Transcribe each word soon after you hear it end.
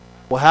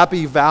Well,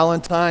 happy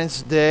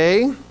Valentine's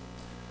Day.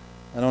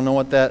 I don't know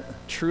what that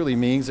truly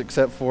means,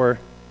 except for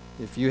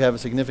if you have a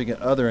significant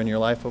other in your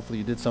life, hopefully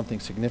you did something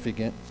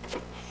significant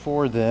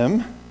for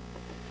them.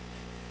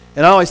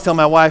 And I always tell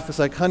my wife, it's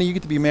like, honey, you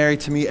get to be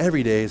married to me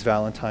every day is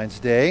Valentine's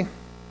Day.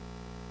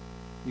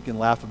 You can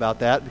laugh about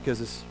that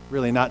because it's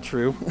really not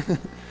true.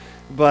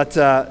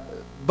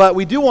 But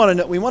we do want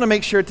to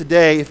make sure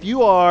today, if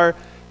you are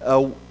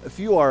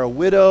a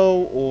widow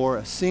or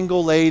a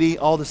single lady,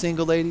 all the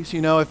single ladies,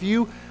 if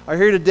you are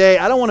here today,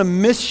 I don't want to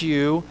miss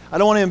you. I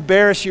don't want to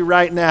embarrass you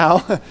right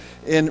now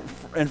in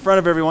front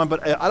of everyone,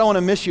 but I don't want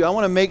to miss you. I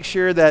want to make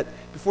sure that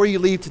before you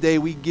leave today,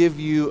 we give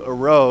you a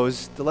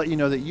rose to let you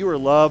know that you are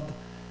loved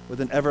with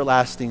an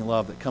everlasting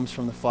love that comes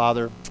from the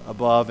Father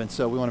above. And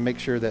so we want to make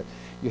sure that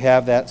you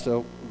have that.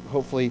 So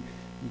hopefully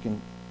you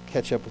can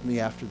catch up with me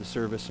after the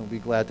service, and we'll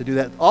be glad to do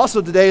that.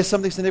 Also, today is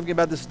something significant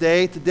about this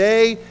day.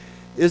 Today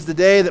is the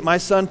day that my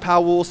son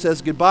Powell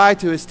says goodbye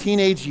to his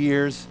teenage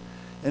years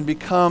and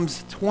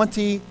becomes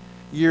 20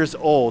 years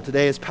old.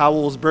 Today is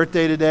Powell's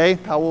birthday today.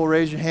 Powell,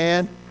 raise your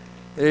hand.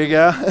 There you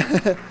go.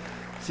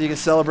 So you can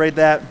celebrate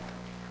that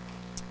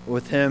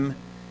with him.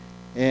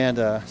 And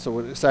so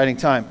what an exciting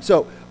time.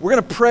 So we're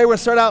going to pray. I'm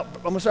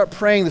going to start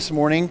praying this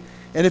morning.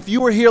 And if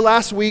you were here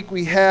last week,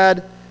 we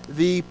had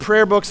the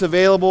prayer books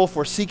available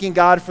for Seeking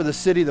God for the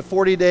City, the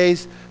 40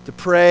 days to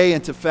pray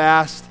and to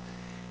fast.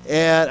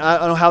 And I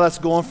don't know how that's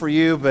going for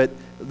you, but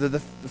the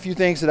few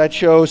things that I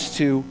chose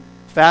to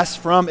fast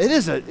from, it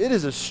is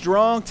a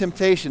strong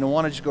temptation to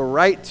want to just go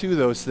right to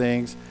those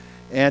things.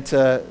 And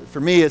for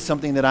me, it's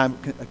something that I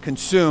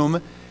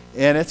consume,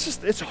 and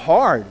it's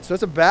hard. So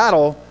it's a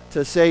battle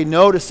to say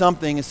no to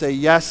something and say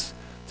yes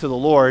to the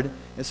Lord.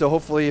 And so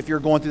hopefully if you're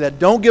going through that,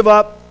 don't give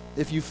up.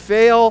 If you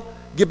fail,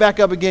 get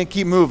back up again,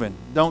 keep moving.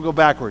 Don't go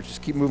backwards,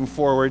 just keep moving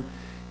forward.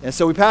 And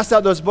so we passed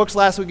out those books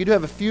last week. You do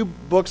have a few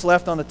books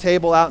left on the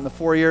table out in the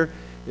foyer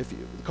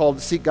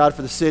called Seek God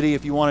for the City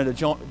if you wanted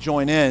to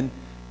join in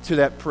to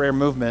that prayer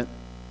movement.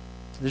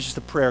 There's just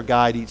a prayer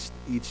guide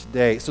each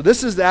day. So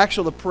this is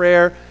the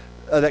prayer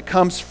that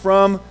comes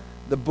from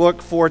the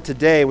book for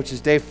today, which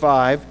is day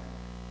 5.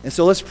 And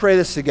so let's pray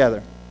this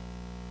together.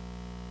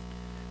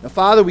 Now,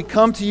 Father, we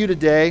come to you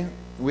today, and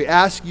we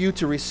ask you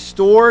to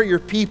restore your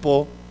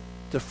people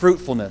to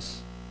fruitfulness.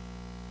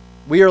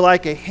 We are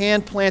like a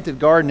hand-planted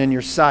garden in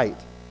your sight.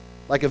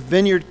 Like a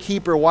vineyard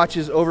keeper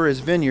watches over his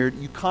vineyard,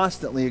 you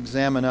constantly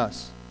examine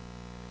us.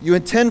 You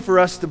intend for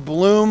us to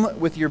bloom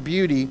with your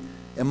beauty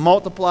and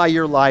multiply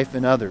your life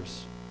in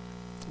others.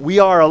 We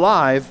are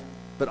alive,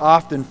 but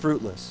often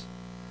fruitless.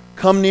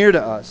 Come near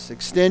to us.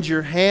 Extend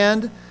your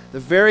hand, the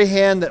very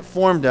hand that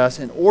formed us,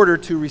 in order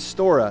to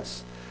restore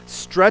us.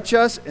 Stretch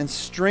us and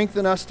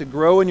strengthen us to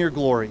grow in your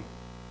glory.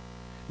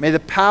 May the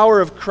power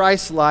of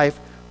Christ's life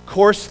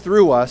course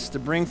through us to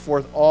bring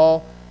forth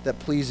all that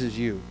pleases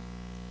you.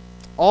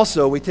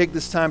 Also, we take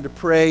this time to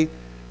pray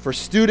for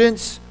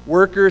students,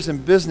 workers,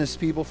 and business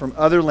people from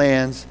other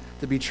lands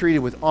to be treated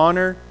with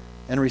honor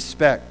and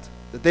respect,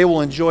 that they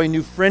will enjoy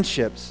new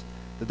friendships,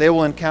 that they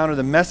will encounter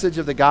the message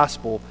of the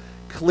gospel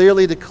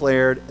clearly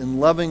declared and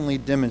lovingly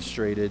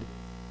demonstrated.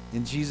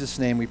 In Jesus'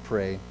 name we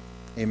pray.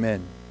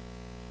 Amen.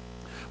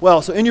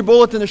 Well, so in your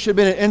bulletin there should have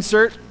been an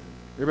insert.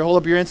 Everybody hold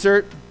up your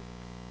insert.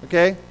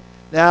 Okay?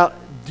 Now,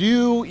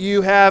 do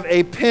you have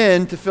a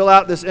pen to fill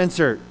out this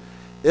insert?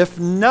 If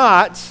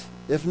not,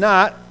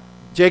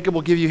 Jacob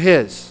will give you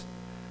his.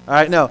 All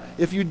right, now,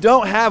 if you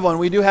don't have one,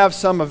 we do have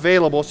some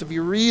available. So if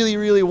you really,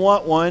 really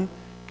want one,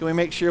 can we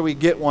make sure we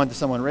get one to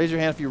someone? Raise your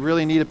hand if you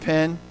really need a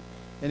pen.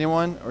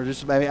 Anyone? Or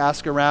just maybe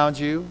ask around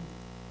you.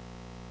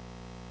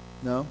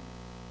 No?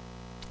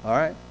 All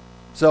right.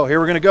 So here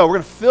we're going to go. We're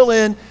going to fill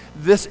in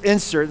this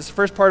insert. This is the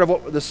first part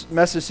of this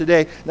message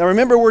today. Now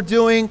remember, we're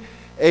doing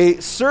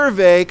a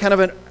survey, kind of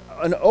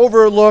an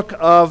overlook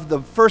of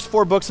the first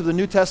 4 books of the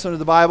New Testament of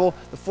the Bible.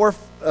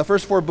 The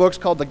first 4 books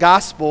called the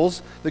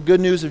Gospels, the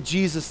good news of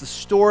Jesus, the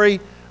story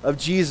of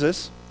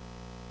Jesus.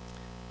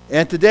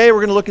 And today we're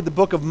going to look at the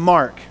book of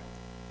Mark.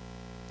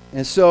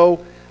 And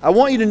so I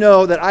want you to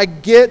know that I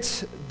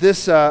get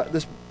this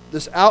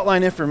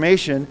outline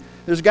information.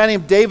 There's a guy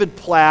named David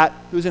Platt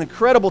who's an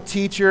incredible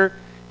teacher.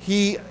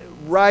 He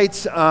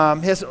writes,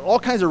 has all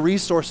kinds of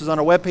resources on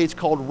a webpage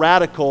called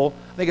Radical.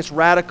 I think it's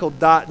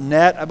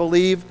radical.net, I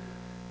believe.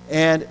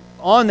 And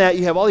on that,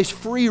 you have all these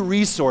free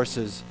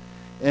resources.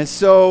 And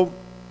so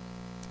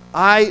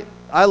I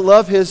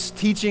love his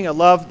teaching. I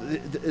love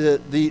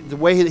the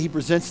way that he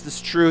presents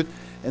this truth.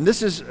 And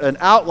this is an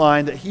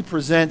outline that he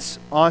presents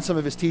on some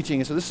of his teaching.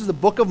 And so this is the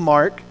book of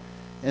Mark.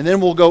 And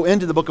then we'll go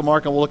into the book of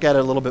Mark and we'll look at it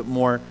a little bit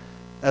more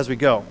as we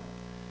go.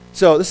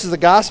 So this is the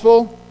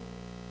gospel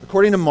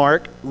according to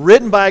Mark,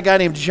 written by a guy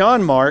named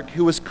John Mark,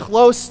 who was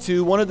close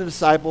to one of the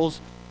disciples.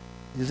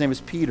 His name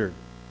is Peter.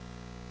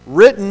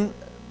 Written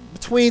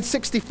between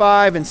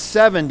 65 and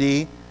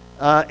 70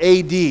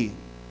 AD.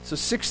 So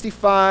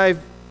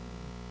 65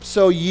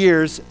 so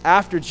years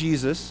after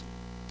Jesus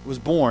was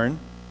born.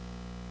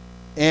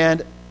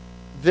 And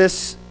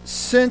this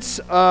sense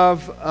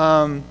of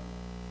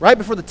Right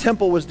before the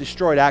temple was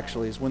destroyed,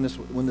 actually, is when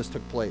this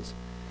took place.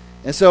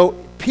 And so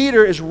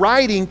Peter is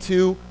writing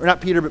to, or not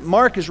Peter, but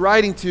Mark is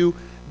writing to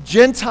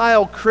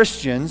Gentile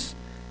Christians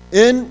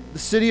in the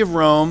city of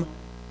Rome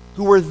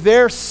who were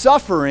there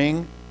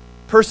suffering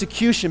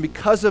persecution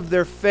because of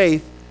their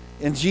faith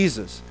in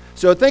Jesus.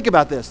 So think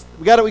about this.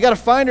 We got to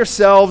find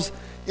ourselves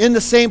in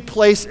the same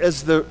place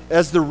as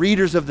the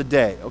readers of the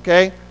day,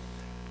 okay?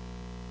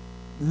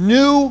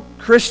 New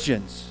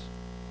Christians,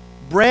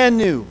 brand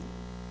new,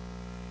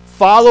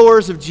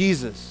 followers of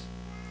Jesus.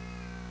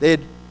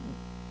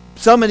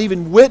 Some had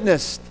even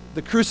witnessed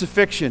the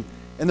crucifixion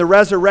and the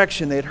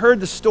resurrection. They had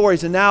heard the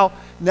stories, and now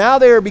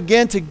they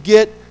began to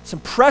get some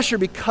pressure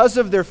because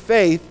of their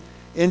faith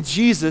in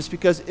Jesus,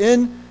 because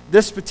in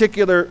this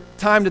particular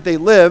time that they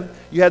lived,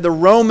 you had the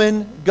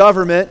Roman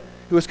government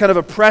who was kind of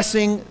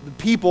oppressing the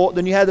people.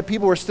 Then you had the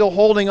people who were still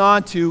holding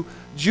on to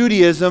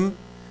Judaism,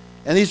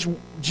 and these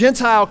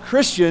Gentile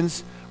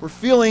Christians were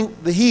feeling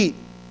the heat.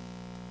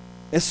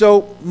 And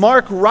so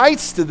Mark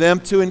writes to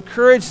them to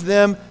encourage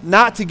them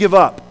not to give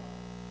up,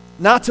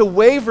 not to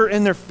waver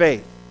in their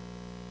faith.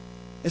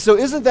 And so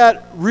isn't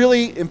that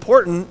really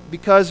important?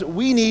 Because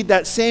we need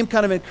that same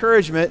kind of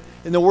encouragement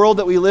in the world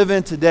that we live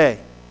in today.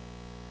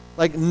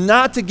 Like,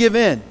 not to give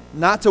in,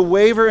 not to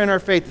waver in our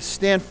faith, to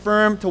stand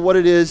firm to what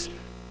it is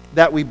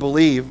that we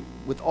believe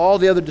with all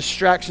the other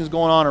distractions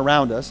going on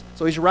around us.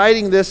 So he's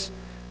writing this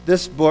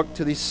book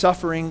to these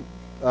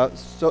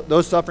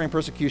those suffering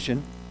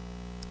persecution,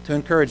 to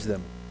encourage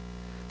them.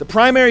 The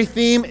primary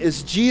theme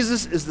is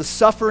Jesus is the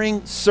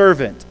suffering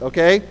servant,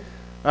 okay?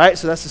 All right,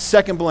 so that's the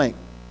second blank.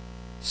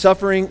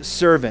 Suffering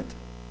servant.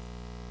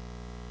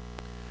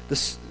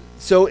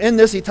 So in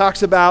this, he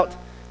talks about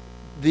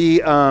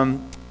the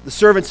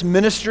servant's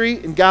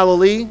ministry in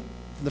Galilee,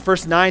 in the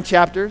first 9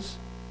 chapters.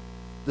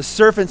 The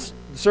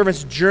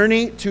servant's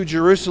journey to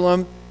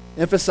Jerusalem,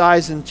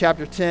 emphasized in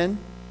chapter 10.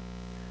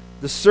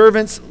 The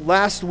servant's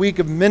last week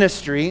of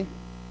ministry,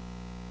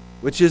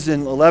 which is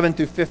in 11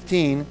 through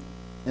 15.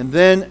 And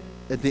then,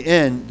 at the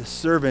end, the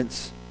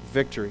servant's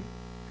victory.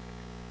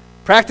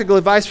 Practical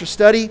advice for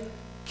study: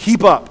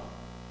 keep up,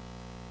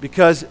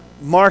 because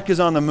Mark is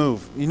on the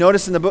move. You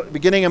notice in the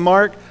beginning of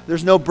Mark,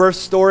 there's no birth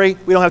story.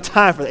 We don't have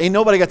time for that. Ain't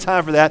nobody got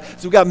time for that.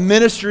 So we've got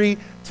ministry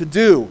to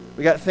do.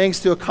 We got things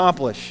to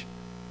accomplish.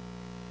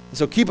 And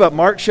so keep up.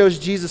 Mark shows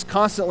Jesus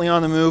constantly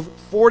on the move.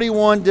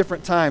 41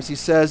 different times he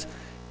says,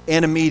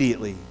 and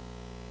immediately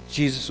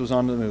Jesus was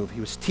on the move.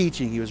 He was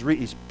teaching. He was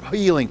he's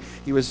healing.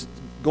 He was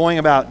going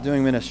about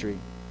doing ministry.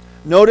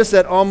 Notice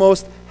that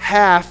almost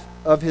half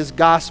of his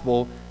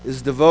gospel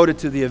is devoted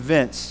to the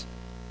events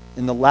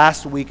in the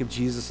last week of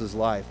Jesus'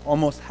 life.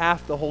 Almost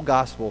half the whole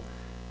gospel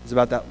is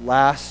about that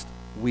last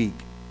week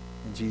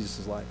in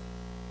Jesus' life.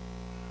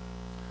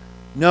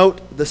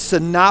 Note the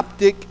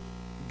synoptic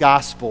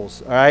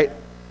gospels, all right?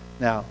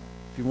 Now,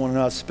 if you want to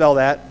know how to spell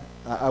that,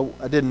 I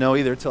didn't know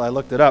either until I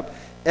looked it up.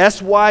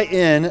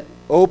 Synoptic,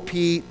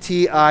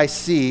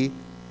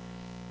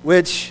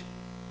 which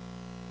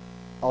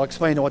I'll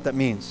explain to what that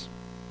means.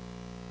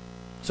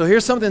 So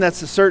here's something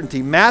that's a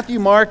certainty. Matthew,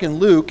 Mark, and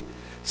Luke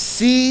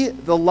see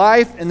the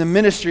life and the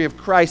ministry of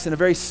Christ in a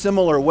very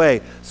similar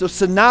way. So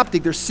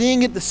synoptic, they're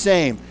seeing it the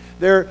same.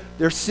 They're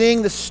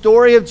seeing the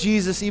story of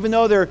Jesus, even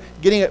though they're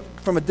getting it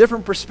from a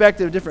different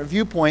perspective, a different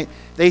viewpoint,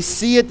 they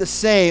see it the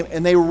same,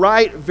 and they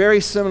write very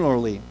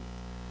similarly.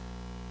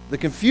 The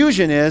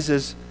confusion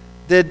is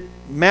did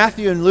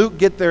Matthew and Luke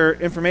get their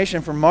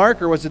information from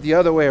Mark, or was it the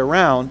other way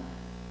around?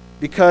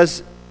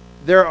 Because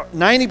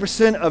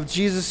 90% of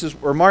Jesus'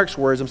 or Mark's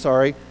words,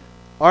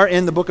 are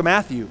in the book of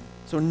Matthew.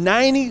 So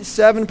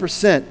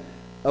 97%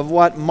 of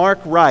what Mark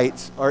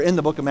writes are in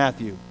the book of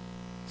Matthew.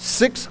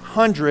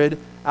 600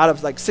 out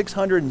of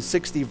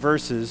 660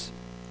 verses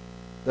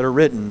that are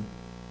written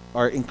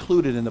are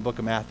included in the book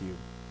of Matthew.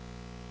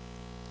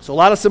 So a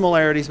lot of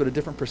similarities, but a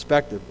different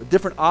perspective, a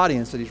different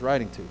audience that he's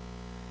writing to.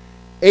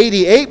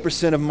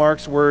 88% of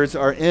Mark's words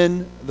are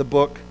in the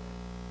book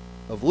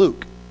of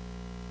Luke.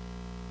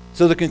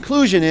 So the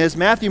conclusion is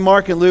Matthew,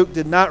 Mark, and Luke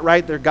did not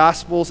write their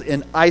gospels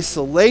in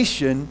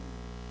isolation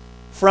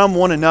from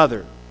one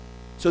another.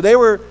 So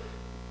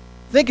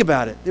think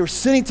about it, they were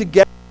sitting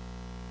together,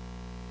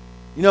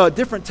 at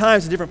different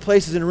times and different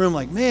places in a room,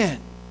 like, man,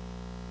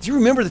 do you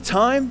remember the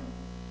time?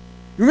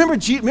 You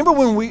remember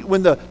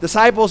when the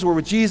disciples were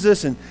with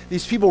Jesus and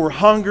these people were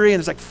hungry,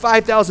 and it's like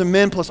 5,000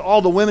 men plus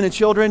all the women and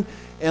children,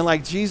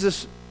 and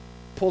Jesus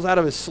pulls out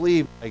of his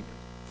sleeve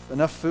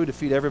enough food to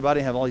feed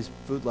everybody and have all these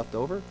food left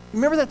over?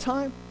 Remember that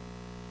time?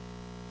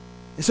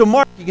 And so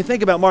Mark, you can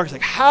think about Mark, it's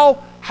like, how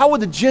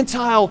would the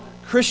Gentile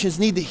Christians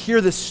need to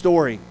hear this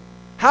story?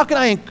 How can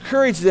I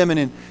encourage them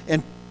and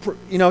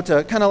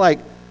to kind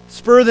of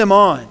spur them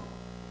on?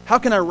 How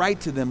can I write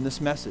to them this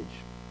message?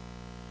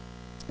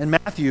 And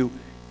Matthew,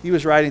 he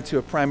was writing to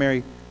a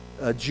primary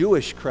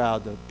Jewish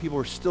crowd. The people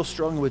were still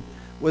struggling with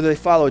whether they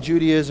follow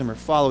Judaism or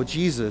follow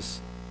Jesus,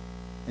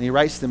 and he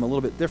writes to them a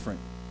little bit different.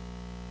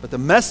 But the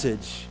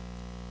message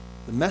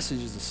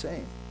is the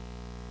same.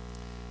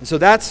 And so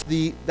that's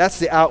the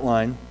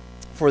outline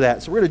for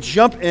that. So we're going to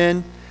jump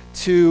in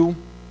to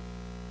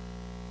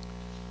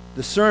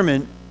the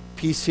sermon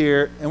piece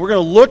here, and we're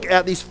going to look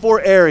at these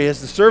 4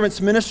 areas: the servant's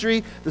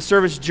ministry, the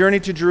servant's journey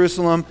to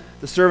Jerusalem,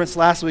 the servant's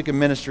last week of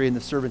ministry, and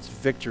the servant's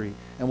victory.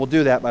 And we'll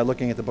do that by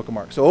looking at the book of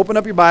Mark. So open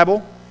up your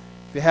Bible,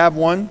 if you have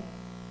one.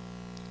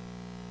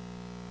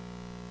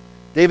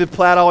 David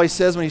Platt always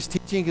says when he's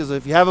teaching, because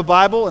if you have a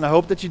Bible, and I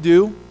hope that you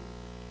do,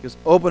 just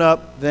open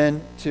up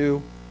then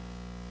to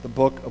the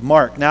book of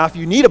Mark. Now, if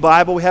you need a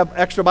Bible, we have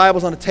extra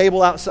Bibles on the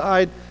table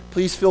outside.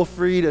 Please feel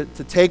free to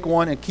take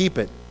one and keep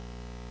it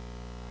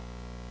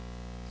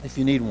if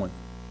you need one.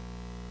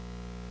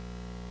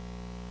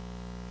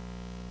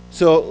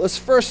 So let's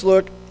first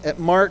look at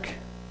Mark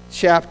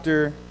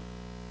chapter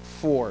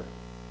 4. Give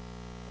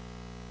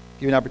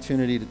you an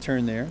opportunity to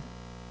turn there.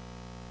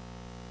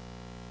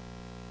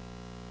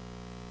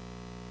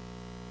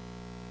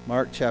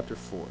 Mark chapter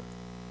 4.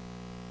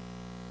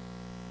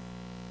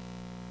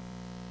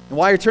 And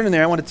while you're turning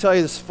there, I want to tell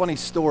you this funny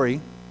story.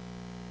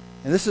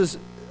 And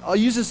I'll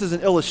use this as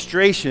an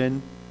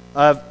illustration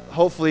of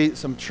hopefully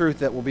some truth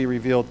that will be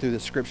revealed through the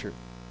scripture.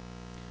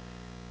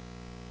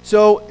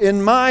 So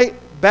in my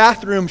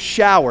bathroom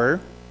shower,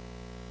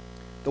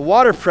 the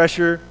water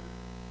pressure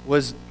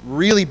was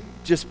really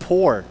just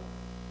poor.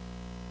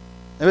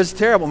 It was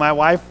terrible. My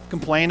wife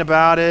complained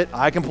about it.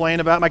 I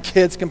complained about it. My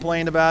kids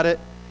complained about it.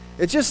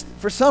 It just,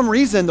 for some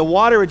reason, the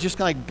water would just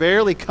kind of like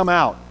barely come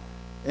out.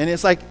 And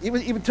it's like, it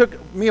even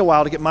took me a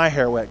while to get my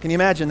hair wet. Can you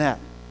imagine that?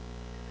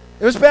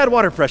 It was bad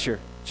water pressure.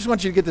 Just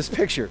want you to get this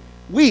picture.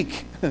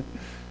 Weak.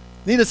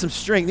 Needed some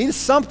strength. Needed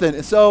something.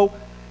 And so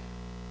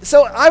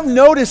I've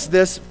noticed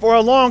this for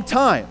a long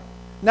time.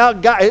 Now, are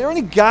there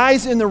any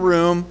guys in the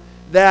room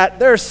that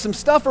there's some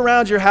stuff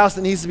around your house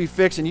that needs to be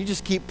fixed and you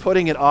just keep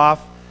putting it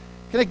off?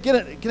 Can I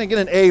get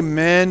an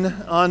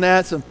amen on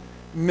that? Some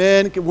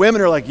men,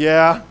 women are like,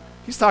 yeah,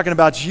 he's talking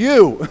about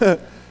you.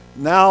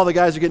 Now the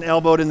guys are getting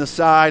elbowed in the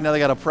side. Now they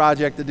got a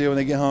project to do when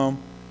they get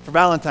home. For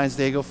Valentine's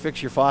Day, go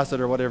fix your faucet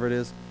or whatever it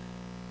is.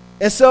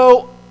 And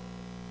so,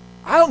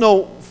 I don't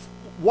know,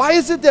 why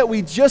is it that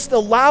we just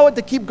allow it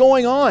to keep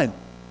going on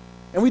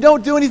and we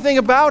don't do anything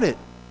about it?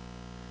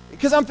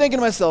 Because I'm thinking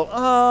to myself,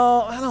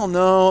 oh, I don't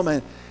know,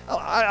 man.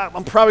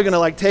 I'm probably going to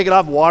like take it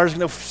off. Water's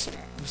going to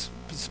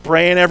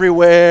spraying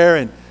everywhere,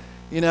 and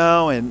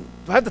and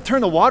do I have to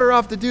turn the water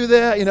off to do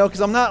that?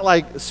 Because I'm not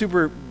like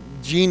super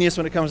genius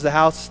when it comes to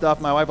house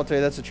stuff. My wife will tell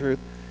you that's the truth.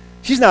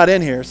 She's not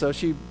in here, so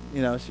she'll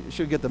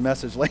get the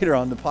message later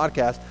on the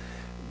podcast.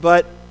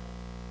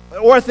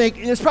 Or I think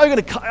it's probably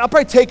I'll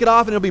probably take it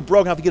off and it'll be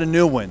broken. I'll have to get a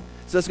new one.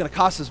 So it's going to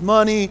cost us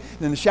money, and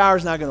then the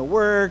shower's not going to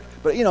work.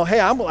 But hey,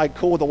 I'm like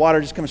cool with the water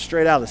just coming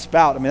straight out of the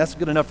spout. I mean, that's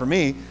good enough for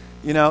me.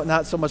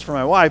 Not so much for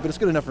my wife, but it's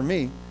good enough for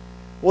me.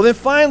 Well, then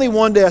finally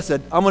one day I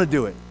said, I'm going to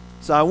do it.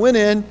 So I went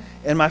in,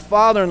 and my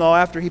father-in-law,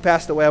 after he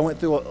passed away, I went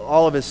through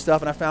all of his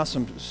stuff, and I found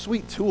some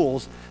sweet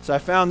tools. So I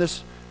found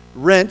this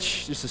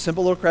wrench, just a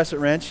simple little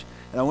crescent wrench,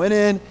 and I went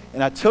in,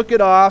 and I took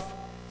it off,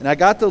 and I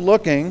got to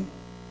looking,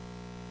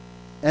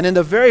 and in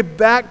the very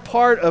back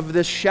part of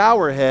this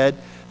shower head,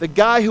 the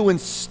guy who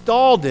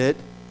installed it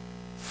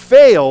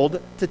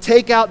failed to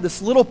take out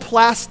this little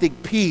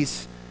plastic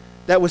piece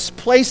that was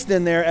placed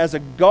in there as a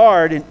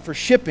guard for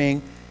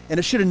shipping, and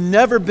it should have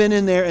never been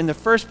in there in the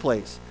first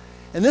place.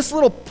 And this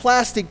little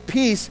plastic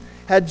piece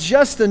had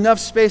just enough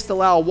space to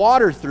allow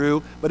water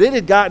through, but it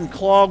had gotten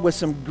clogged with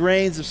some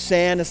grains of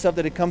sand and stuff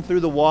that had come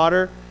through the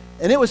water,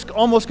 and it was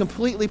almost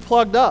completely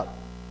plugged up.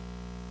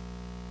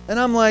 And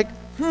I'm like,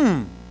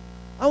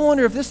 I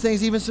wonder if this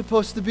thing's even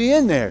supposed to be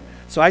in there.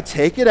 So I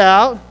take it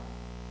out.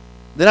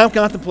 Then I'm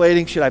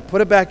contemplating, should I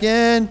put it back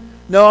in?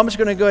 No, I'm just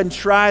going to go ahead and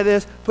try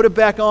this. Put it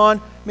back on.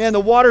 Man, the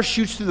water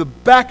shoots through the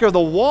back of the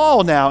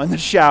wall now in the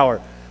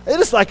shower. It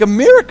is like a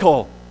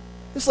miracle.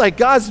 It's like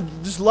God's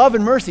just love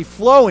and mercy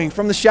flowing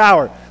from the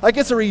shower. Like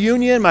it's a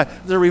reunion.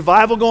 There's a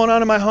revival going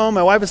on in my home.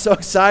 My wife is so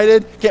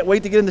excited. Can't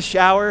wait to get in the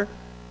shower.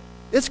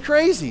 It's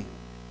crazy.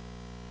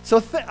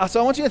 So I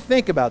want you to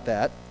think about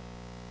that.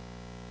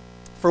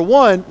 For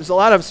one, there's a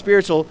lot of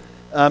spiritual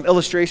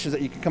illustrations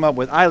that you can come up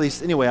with. At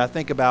least, anyway, I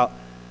think about,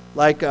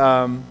 like,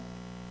 from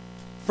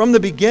the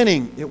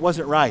beginning, it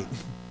wasn't right.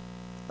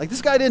 Like,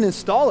 this guy didn't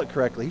install it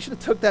correctly. He should have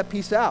took that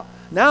piece out.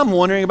 Now I'm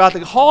wondering about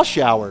the hall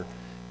shower.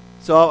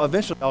 So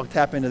eventually I'll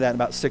tap into that in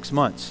about 6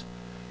 months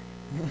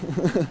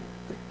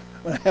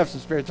when I have some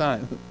spare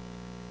time.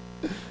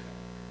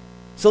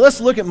 So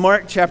let's look at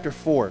Mark chapter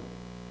 4.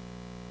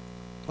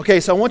 Okay,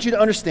 so I want you to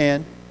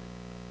understand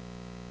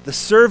the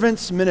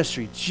servant's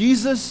ministry.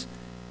 Jesus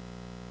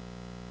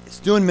is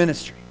doing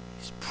ministry.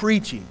 He's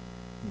preaching.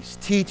 He's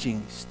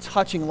teaching. He's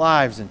touching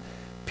lives, and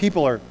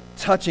people are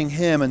touching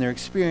him, and they're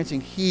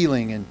experiencing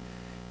healing.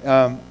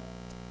 And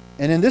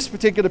in this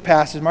particular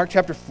passage, Mark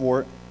chapter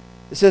 4,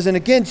 it says, "And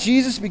again,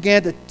 Jesus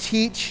began to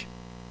teach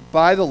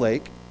by the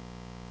lake.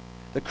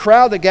 The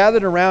crowd that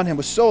gathered around him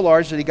was so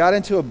large that he got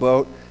into a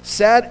boat,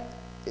 sat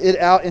it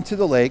out into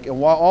the lake, and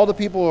while all the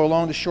people were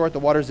along the shore at the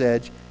water's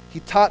edge, he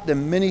taught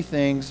them many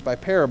things by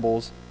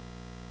parables.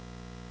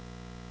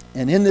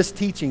 And in this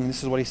teaching,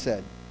 this is what he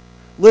said.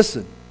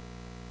 Listen,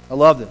 I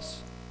love this.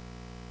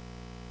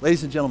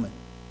 Ladies and gentlemen,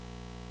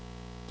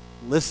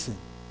 listen.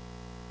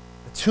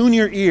 Attune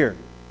your ear.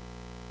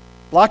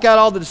 Block out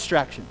all the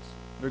distractions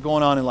that are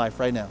going on in life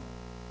right now.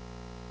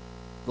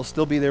 They'll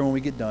still be there when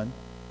we get done.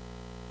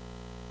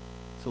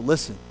 So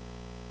listen.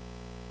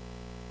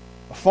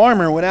 A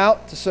farmer went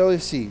out to sow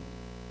his seed.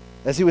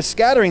 As he was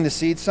scattering the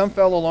seed, some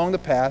fell along the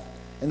path,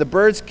 and the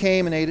birds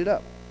came and ate it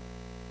up.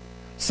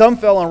 Some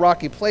fell on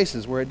rocky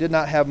places where it did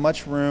not have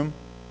much room,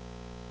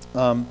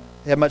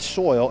 it had much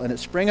soil, and it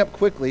sprang up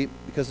quickly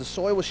because the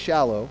soil was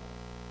shallow.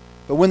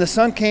 But when the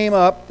sun came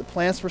up, the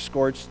plants were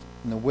scorched,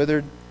 and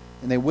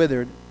they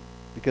withered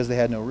because they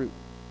had no root.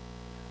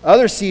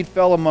 Other seed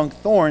fell among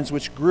thorns,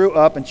 which grew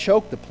up and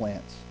choked the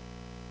plants,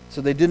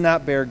 so they did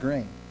not bear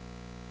grain.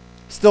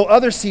 Still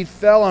other seed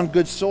fell on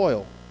good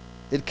soil.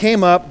 It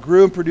came up,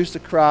 grew, and produced a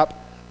crop,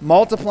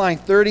 multiplying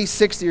 30,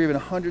 60, or even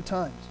 100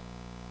 times.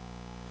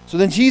 So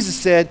then Jesus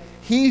said,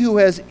 he who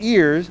has an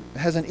ear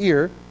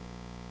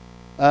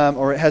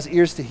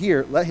to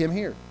hear, let him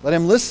hear. Let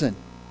him listen.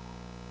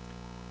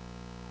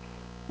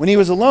 When he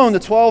was alone, the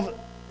 12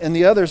 and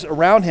the others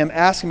around him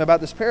asked him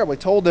about this parable. He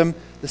told them,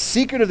 the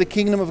secret of the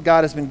kingdom of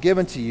God has been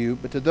given to you,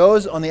 but to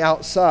those on the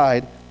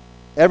outside,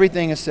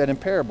 everything is said in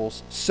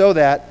parables, so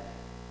that,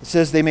 it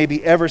says, they may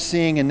be ever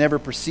seeing and never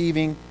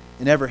perceiving,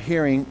 and ever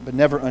hearing but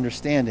never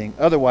understanding.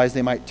 Otherwise,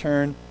 they might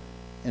turn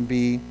and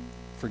be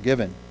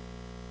forgiven.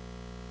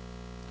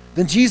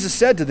 Then Jesus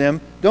said to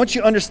them, don't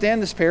you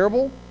understand this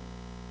parable?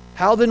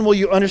 How then will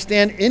you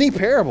understand any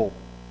parable?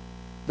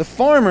 The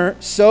farmer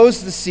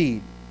sows the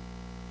seed,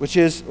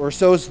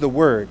 sows the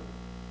word.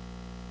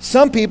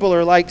 Some people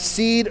are like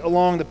seed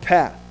along the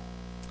path,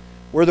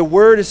 where the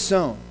word is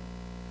sown.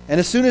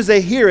 And as soon as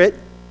they hear it,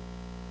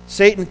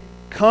 Satan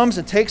comes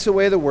and takes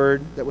away the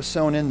word that was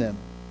sown in them.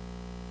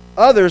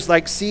 Others,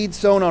 like seed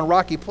sown on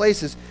rocky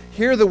places,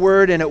 hear the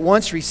word and at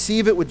once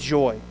receive it with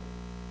joy.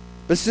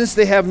 But since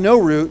they have no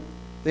root,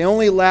 they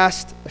only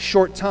last a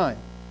short time.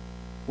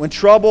 When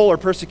trouble or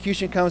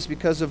persecution comes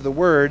because of the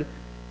word,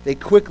 they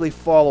quickly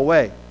fall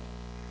away.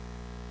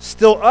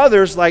 Still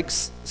others, like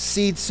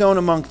seed sown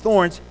among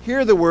thorns,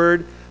 hear the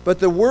word, but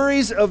the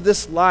worries of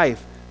this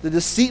life, the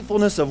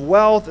deceitfulness of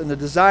wealth, and the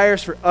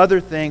desires for other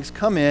things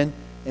come in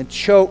and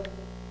choke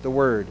the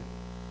word,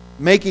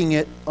 making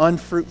it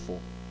unfruitful.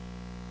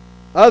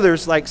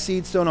 Others, like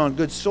seed sown on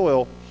good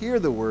soil, hear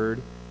the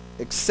word,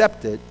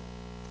 accept it,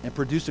 and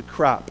produce a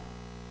crop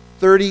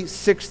 30,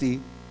 60,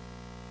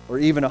 or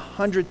even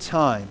 100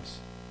 times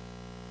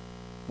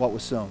what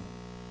was sown.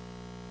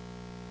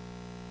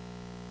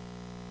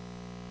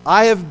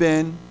 I have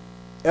been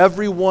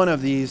every one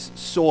of these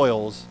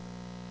soils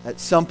at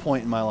some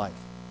point in my life.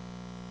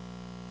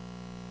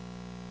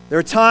 There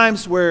are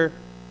times where,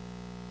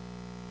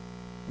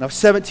 when I was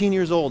 17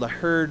 years old, I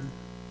heard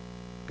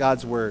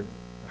God's word.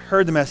 I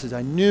heard the message.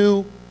 I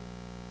knew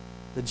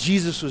that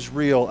Jesus was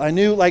real. I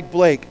knew, like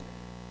Blake,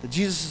 that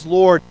Jesus is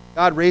Lord.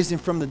 God raised him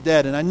from the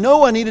dead. And I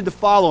know I needed to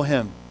follow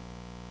him.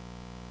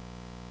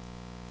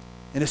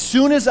 And as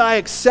soon as I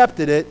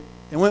accepted it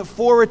and went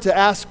forward to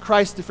ask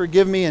Christ to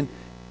forgive me and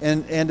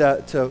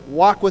to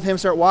walk with him,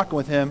 start walking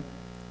with him,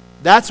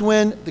 that's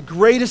when the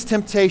greatest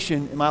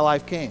temptation in my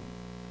life came.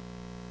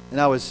 And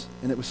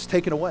it was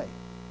taken away.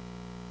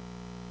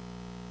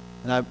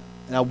 And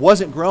I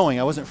wasn't growing.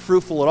 I wasn't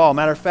fruitful at all.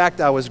 Matter of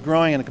fact, I was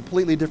growing in a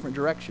completely different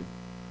direction.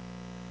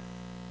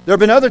 There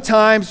have been other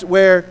times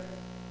where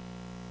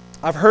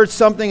I've heard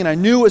something and I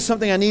knew it was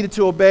something I needed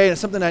to obey and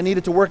something I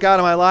needed to work out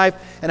in my life,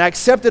 and I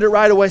accepted it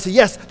right away. Said,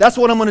 yes, that's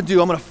what I'm going to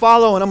do. I'm going to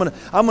follow, and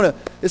I'm going to.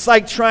 It's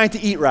like trying to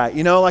eat right,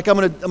 you know. Like I'm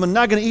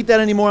not going to eat that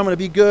anymore. I'm going to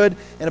be good.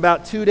 And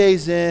about 2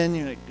 days in,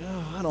 you're like,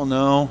 oh, I don't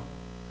know.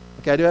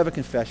 Okay, I do have a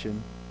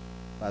confession,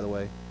 by the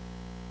way.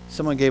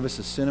 Someone gave us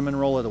a cinnamon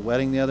roll at a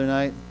wedding the other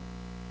night.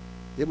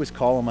 It was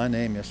calling my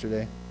name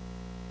yesterday.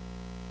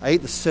 I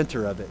ate the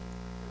center of it.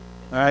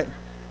 All right,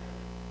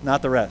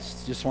 not the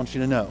rest. Just want you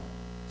to know.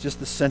 Just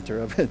the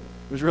center of it. It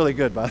was really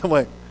good, by the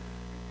way.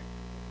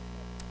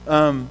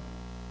 But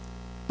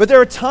there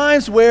are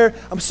times where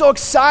I'm so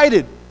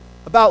excited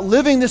about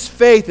living this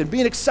faith and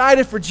being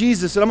excited for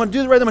Jesus, and I'm going to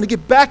do the right thing. I'm going to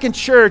get back in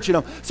church,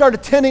 and start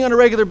attending on a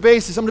regular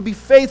basis. I'm going to be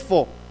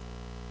faithful.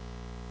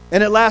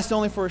 And it lasts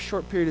only for a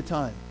short period of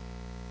time.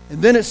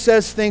 And then it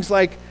says things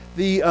like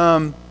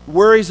the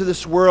worries of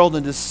this world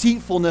and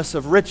deceitfulness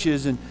of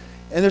riches, and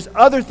there's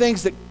other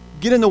things that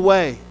get in the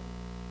way.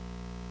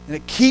 And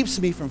it keeps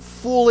me from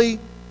fully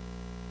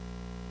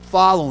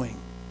following.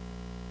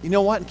 You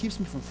know what? It keeps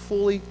me from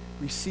fully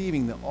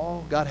receiving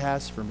all God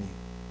has for me.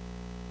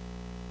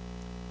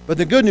 But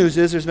the good news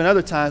is there's been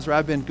other times where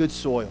I've been good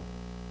soil.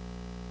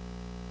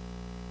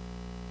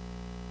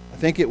 I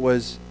think it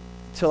was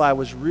until I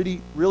was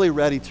really, really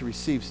ready to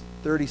receive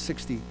 30,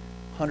 60,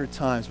 100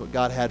 times what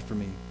God had for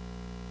me,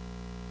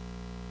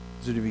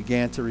 as He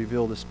began to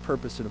reveal this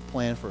purpose and a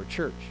plan for a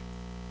church.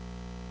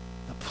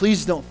 Now,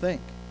 please don't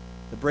think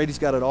that Brady's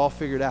got it all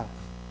figured out.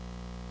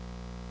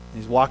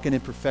 He's walking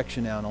in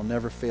perfection now, and I'll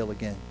never fail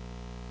again.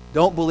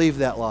 Don't believe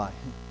that lie.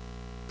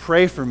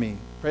 Pray for me.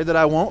 Pray that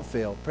I won't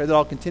fail. Pray that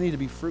I'll continue to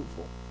be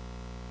fruitful.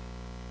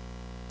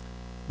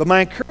 But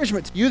my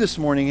encouragement to you this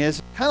morning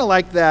is kind of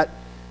like that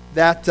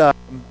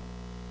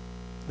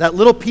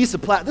little piece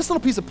of this little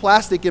piece of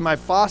plastic in my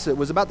faucet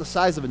was about the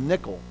size of a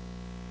nickel.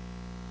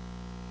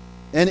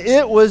 And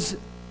it was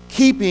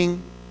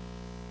keeping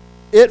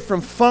it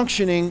from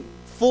functioning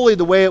fully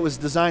the way it was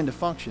designed to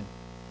function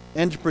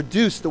and to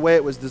produce the way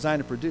it was designed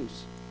to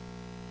produce.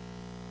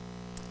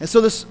 And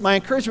so my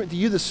encouragement to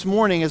you this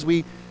morning, as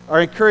we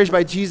are encouraged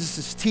by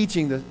Jesus'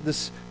 teaching,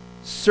 this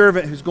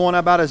servant who's going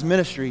about his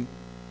ministry,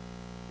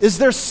 is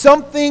there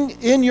something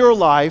in your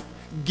life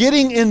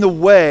getting in the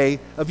way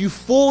of you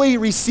fully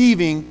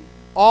receiving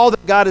all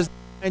that God has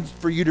designed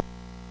for you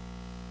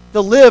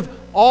to live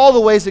all the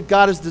ways that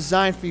God has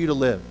designed for you to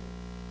live?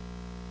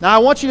 Now, I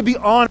want you to be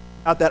honest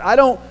about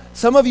that.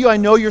 Some of you, I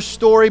know your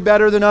story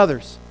better than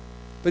others,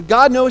 but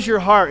God knows your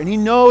heart, and He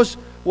knows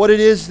what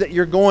it is that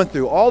you're going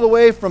through. All the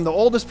way from the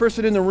oldest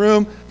person in the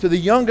room to the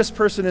youngest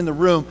person in the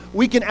room,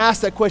 we can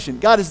ask that question.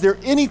 God, is there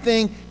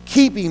anything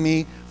keeping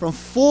me from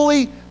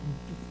fully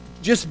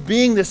just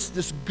being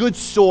this good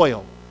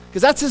soil?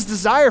 Because that's His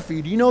desire for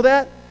you. Do you know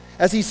that?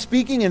 As He's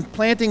speaking and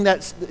planting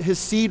His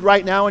seed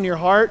right now in your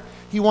heart,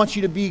 He wants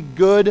you to be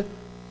good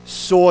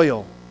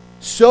soil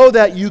so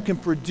that you can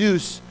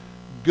produce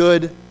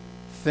good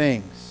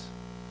things.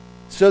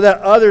 So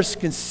that others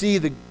can see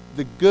the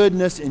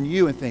goodness in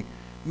you and think,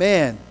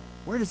 man,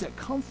 where does that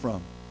come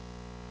from?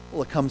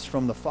 Well, it comes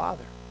from the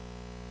Father.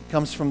 It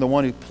comes from the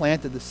one who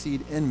planted the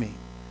seed in me.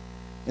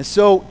 And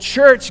so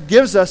church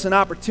gives us an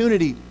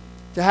opportunity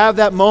to have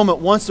that moment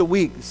once a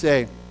week to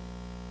say,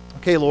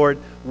 okay, Lord,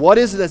 what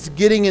is it that's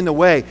getting in the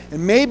way?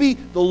 And maybe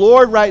the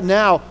Lord right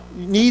now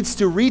needs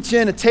to reach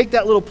in and take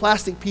that little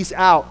plastic piece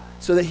out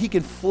so that He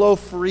can flow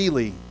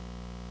freely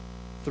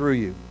through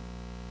you.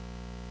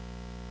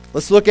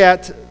 Let's look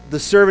at the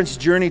servant's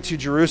journey to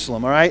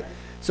Jerusalem, all right?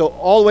 So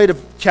all the way to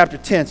chapter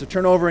 10. So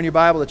turn over in your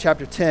Bible to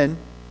chapter 10.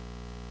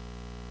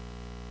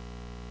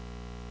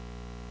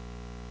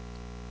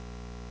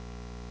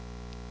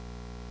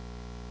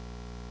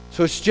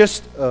 So it's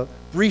just a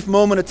brief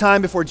moment of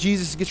time before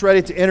Jesus gets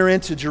ready to enter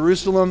into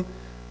Jerusalem,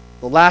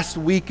 the last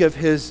week of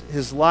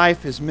his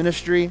life, his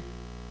ministry.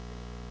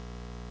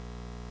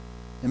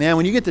 And man,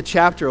 when you get to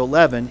chapter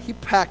 11, he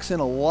packs in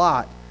a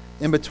lot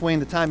in between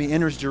the time he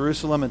enters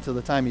Jerusalem until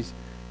the time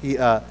he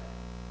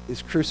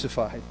is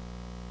crucified.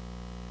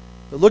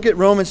 But look at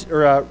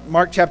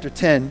Mark chapter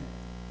 10.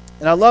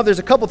 And there's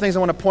a couple things I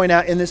want to point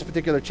out in this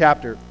particular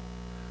chapter.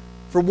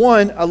 For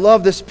one, I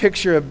love this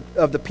picture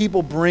of the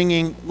people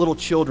bringing little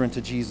children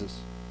to Jesus.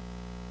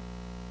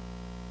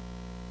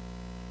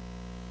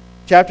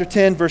 Chapter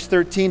 10, verse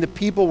 13, the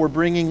people were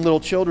bringing little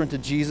children to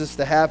Jesus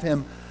to have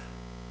Him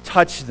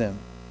touch them.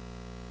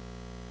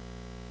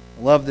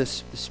 I love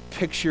this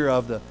picture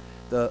of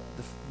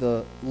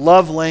the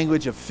love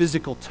language of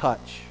physical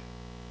touch.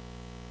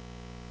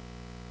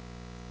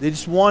 They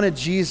just wanted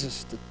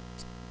Jesus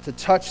to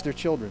touch their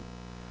children.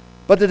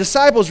 But the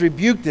disciples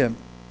rebuked Him,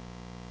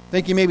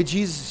 thinking maybe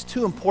Jesus is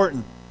too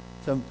important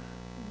to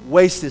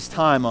waste His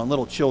time on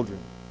little children.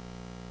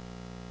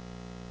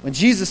 When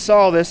Jesus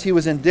saw this, He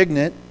was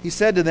indignant. He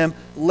said to them,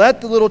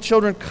 "Let the little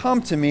children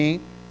come to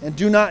me, and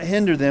do not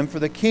hinder them, for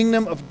the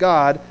kingdom of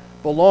God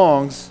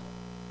belongs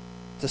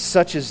to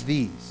such as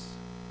these."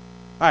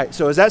 All right,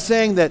 so is that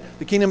saying that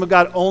the kingdom of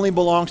God only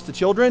belongs to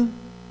children?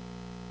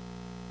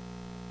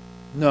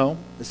 No,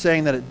 it's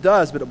saying that it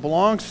does, but it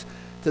belongs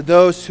to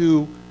those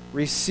who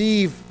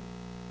receive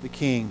the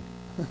King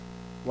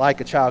like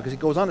a child. Because He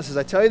goes on and says,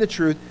 "I tell you the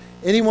truth,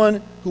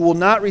 anyone who will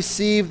not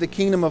receive the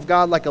kingdom of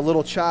God like a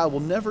little child will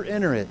never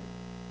enter it."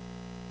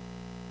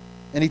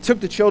 And He took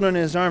the children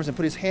in His arms and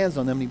put His hands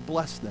on them and He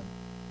blessed them.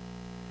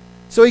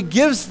 So He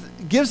gives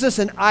us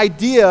an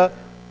idea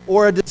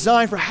or a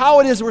design for how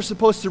it is we're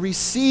supposed to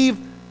receive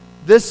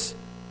this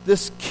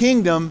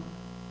kingdom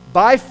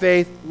by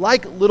faith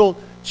like little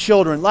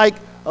children, like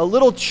a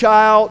little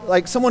child,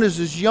 like someone who's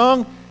as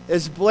young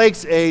as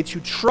Blake's age who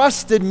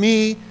trusted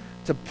me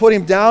to put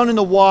him down in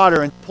the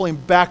water and pull him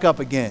back up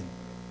again.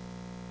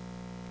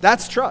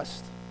 That's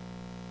trust.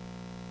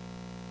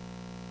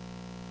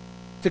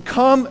 To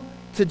come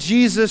to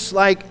Jesus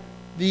like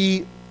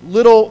the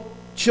little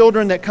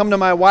children that come to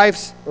my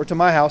wife's, or to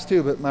my house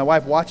too, but my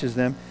wife watches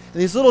them.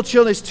 And these little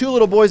children, these two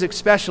little boys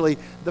especially,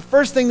 the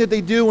first thing that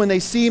they do when they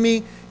see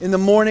me in the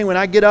morning, when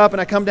I get up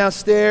and I come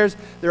downstairs,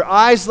 their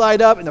eyes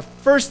light up, and the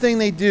first thing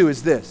they do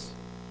is this: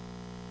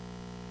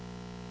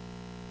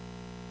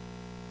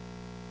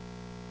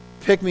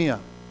 pick me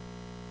up.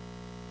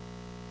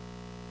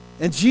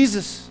 And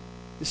Jesus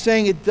is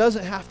saying it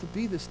doesn't have to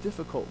be this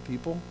difficult,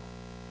 people.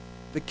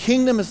 The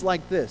kingdom is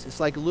like this.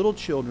 It's like little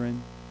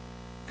children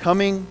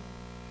coming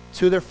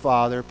to their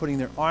Father, putting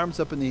their arms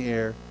up in the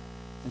air,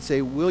 and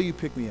say, "Will you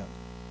pick me up?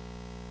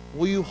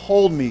 Will you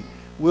hold me?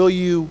 Will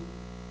you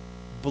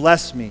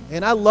bless me?"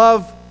 And I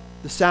love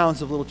the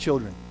sounds of little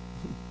children.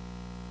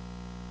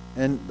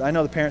 And I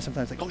know the parents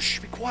sometimes think, "Oh, shh,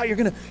 be quiet. You're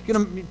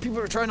gonna. People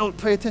are trying to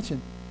pay attention."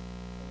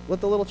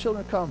 Let the little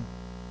children come.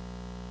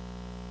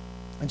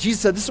 And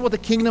Jesus said, this is what the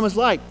kingdom is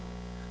like.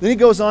 Then He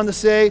goes on to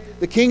say,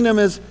 the kingdom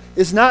is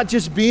is not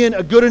just being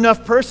a good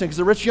enough person, because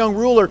the rich young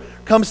ruler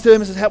comes to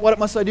him and says, what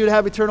must I do to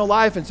have eternal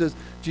life? And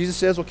Jesus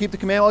says, well, keep the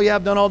commandment. Oh, yeah,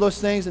 I've done all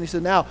those things. And he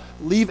said, now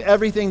leave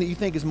everything that you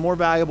think is more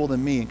valuable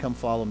than me and come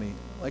follow me.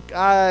 Like,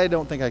 I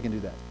don't think I can do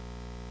that.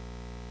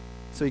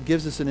 So he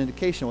gives us an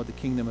indication of what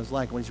the kingdom is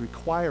like, what he's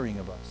requiring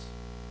of us.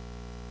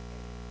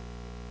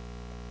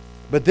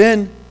 But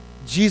then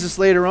Jesus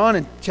later on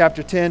in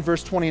chapter 10,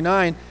 verse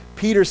 29,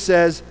 Peter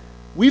says,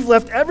 we've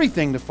left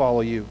everything to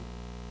follow you.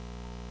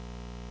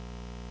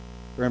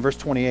 Or in verse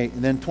 28.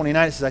 And then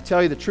 29 it says, I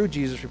tell you the truth,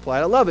 Jesus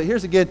replied. I love it.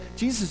 Here's again,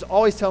 Jesus is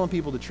always telling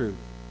people the truth.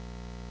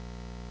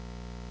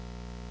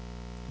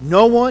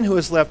 No one who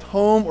has left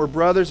home or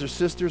brothers or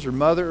sisters or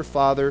mother or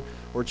father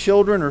or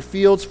children or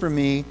fields for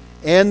me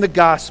and the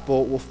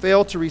gospel will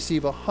fail to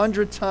receive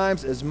 100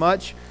 times as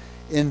much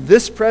in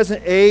this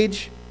present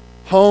age,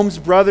 homes,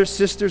 brothers,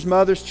 sisters,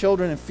 mothers,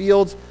 children, and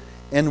fields,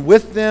 and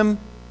with them,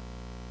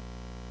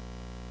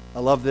 I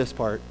love this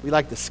part. We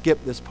like to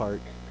skip this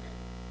part.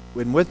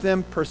 When with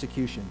them,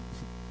 persecution.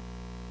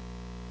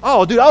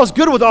 Oh, dude, I was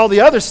good with all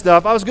the other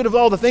stuff. I was good with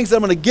all the things that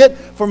I'm going to get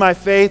for my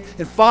faith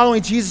and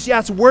following Jesus. Yeah,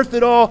 it's worth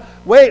it all.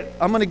 Wait,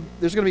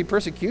 there's going to be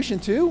persecution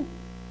too?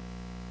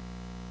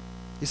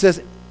 He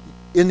says,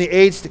 in the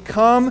age to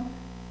come,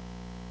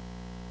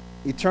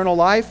 eternal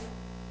life,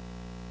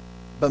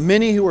 but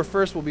many who are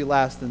first will be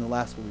last, and the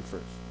last will be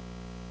first.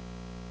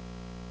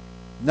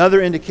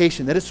 Another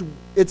indication that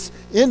it's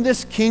in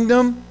this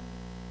kingdom,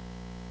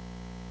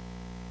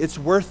 it's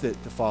worth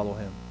it to follow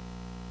him.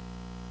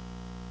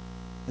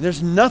 And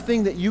there's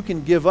nothing that you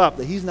can give up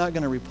that he's not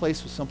going to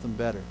replace with something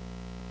better.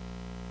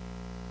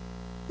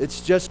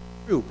 It's just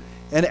true.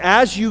 And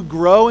as you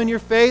grow in your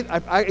faith,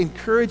 I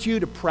encourage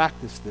you to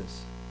practice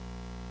this.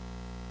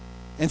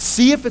 And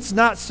see if it's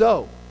not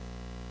so.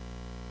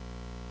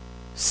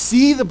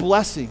 See the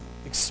blessing.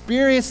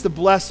 Experience the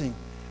blessing.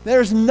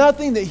 There's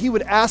nothing that he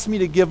would ask me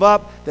to give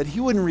up that he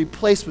wouldn't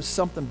replace with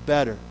something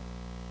better.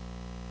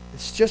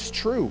 It's just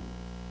true.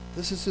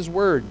 This is his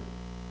word.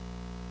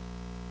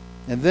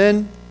 And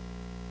then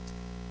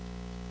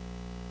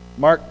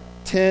Mark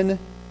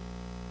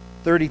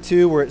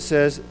 10:32, where it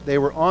says, they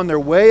were on their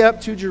way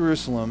up to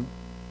Jerusalem.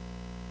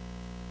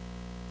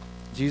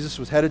 Jesus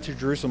was headed to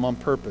Jerusalem on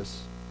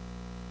purpose.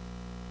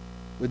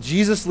 With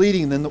Jesus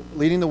leading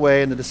the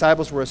way, and the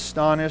disciples were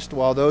astonished,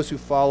 while those who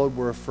followed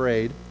were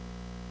afraid.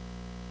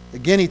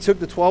 Again, he took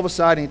the 12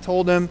 aside and he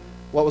told them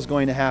what was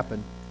going to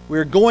happen. We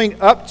are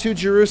going up to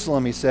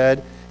Jerusalem, he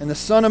said, and the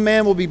Son of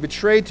Man will be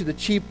betrayed to the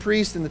chief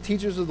priests and the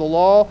teachers of the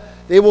law.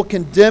 They will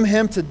condemn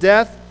him to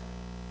death,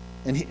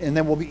 and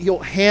then he'll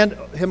hand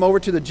him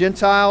over to the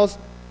Gentiles,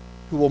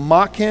 who will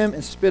mock him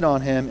and spit on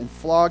him and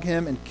flog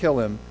him and kill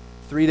him.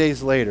 3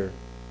 days later,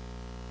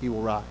 he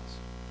will rise.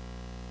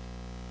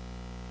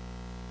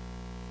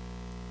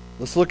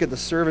 Let's look at the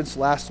servant's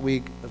last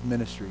week of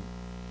ministry.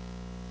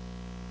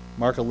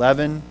 Mark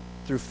 11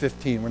 through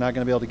 15. We're not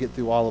going to be able to get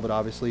through all of it,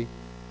 obviously.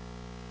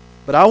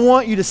 But I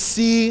want you to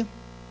see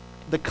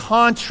the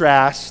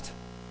contrast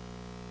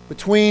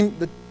between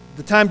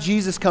the time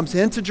Jesus comes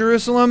into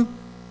Jerusalem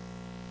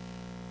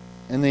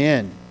and the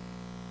end.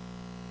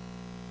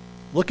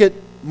 Look at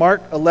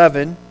Mark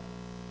 11.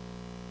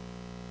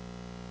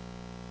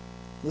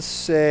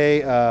 Let's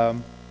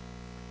look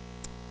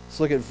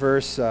at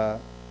verse 4.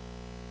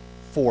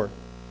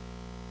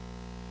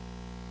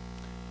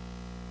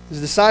 His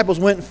disciples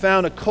went and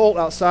found a colt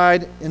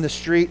outside in the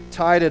street,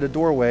 tied at a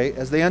doorway.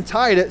 As they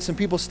untied it, some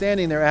people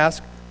standing there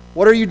asked,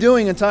 "What are you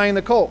doing untying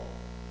the colt?"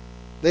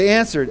 They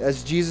answered,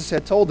 as Jesus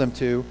had told them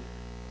to,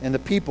 and the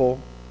people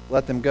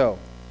let them go.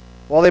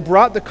 While they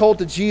brought the colt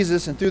to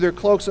Jesus and threw their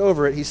cloaks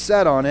over it, he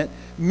sat on it.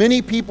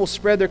 Many people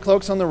spread their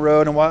cloaks on the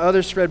road, and while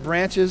others spread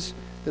branches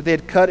that they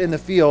had cut in the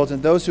fields,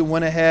 and those who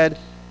went ahead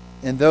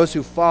and those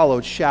who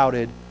followed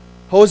shouted,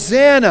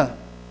 "Hosanna!"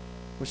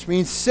 which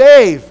means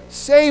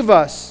save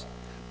us.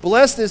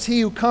 Blessed is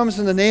he who comes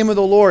in the name of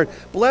the Lord.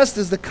 Blessed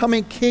is the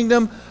coming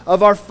kingdom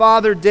of our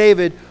father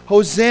David.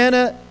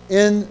 Hosanna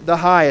in the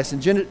highest.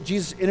 And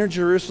Jesus entered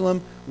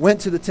Jerusalem, went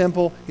to the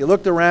temple. He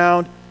looked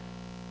around,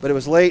 but it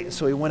was late,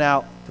 so he went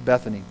out to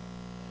Bethany.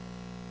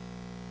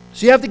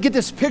 So you have to get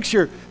this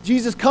picture.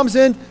 Jesus comes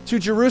in to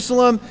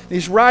Jerusalem, and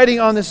he's riding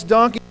on this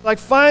donkey. Like,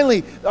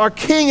 finally, our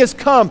king has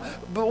come.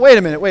 But wait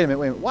a minute.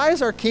 Why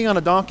is our king on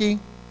a donkey?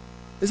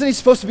 Isn't he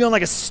supposed to be on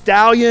like a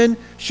stallion?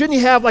 Shouldn't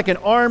he have like an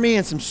army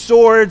and some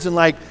swords and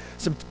like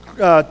some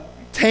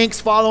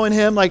tanks following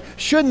him? Like,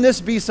 shouldn't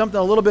this be something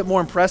a little bit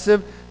more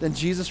impressive than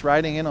Jesus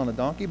riding in on a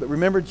donkey? But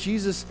remember,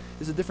 Jesus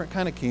is a different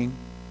kind of king.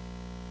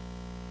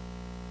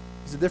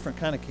 He's a different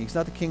kind of king. He's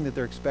not the king that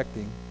they're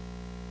expecting.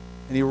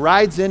 And he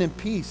rides in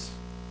peace.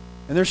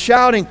 And they're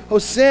shouting,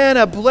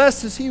 "Hosanna,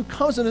 blessed is he who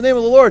comes in the name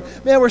of the Lord."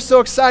 Man, we're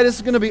so excited. This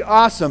is going to be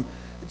awesome.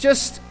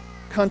 Just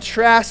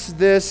contrast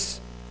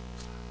this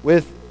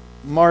with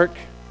Mark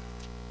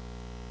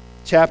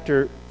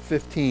chapter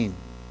 15.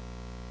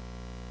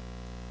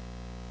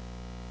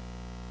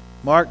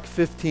 Mark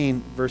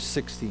 15, verse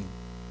 16.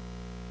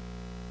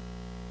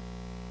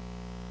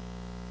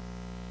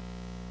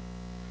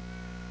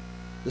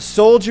 The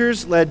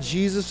soldiers led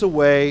Jesus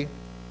away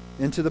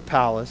into the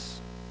palace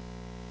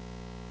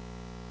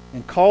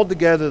and called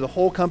together the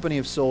whole company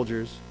of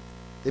soldiers.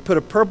 They put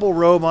a purple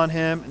robe on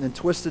him and then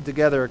twisted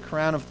together a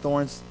crown of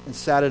thorns and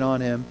sat it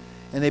on him.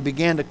 And they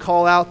began to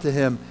call out to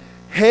him,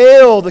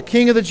 "Hail, the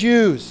King of the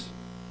Jews!"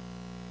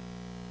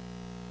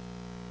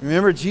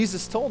 Remember,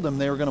 Jesus told them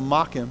they were going to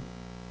mock him,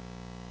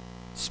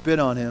 spit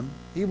on him.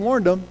 He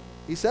warned them.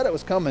 He said it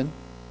was coming.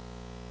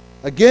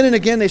 Again and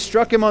again they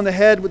struck him on the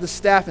head with the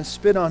staff and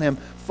spit on him.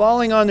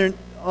 Falling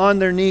on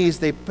their knees,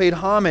 they paid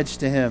homage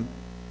to him.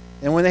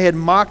 And when they had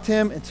mocked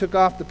him and took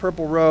off the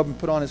purple robe and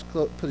put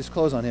his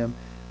clothes on him,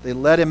 they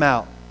led him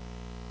out,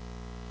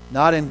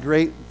 not in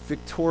great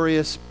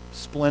victorious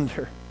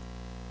splendor.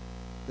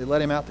 They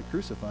led him out to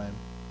crucify him.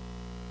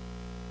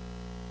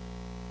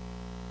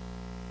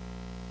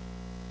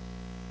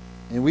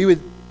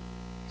 And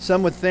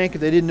some would think,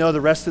 if they didn't know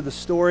the rest of the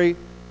story,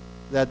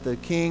 that the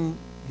king,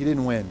 he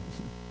didn't win.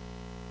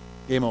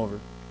 Game over.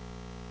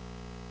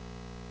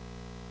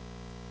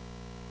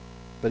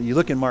 But you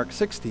look in Mark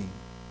 16,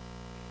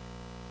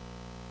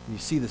 and you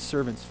see the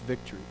servant's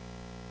victory.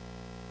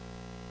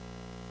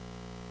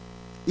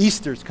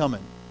 Easter's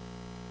coming.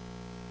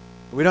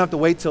 We don't have to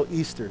wait till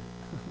Easter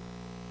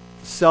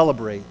to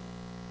celebrate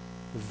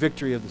the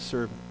victory of the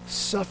servant. The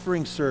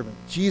suffering servant.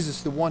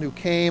 Jesus, the one who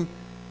came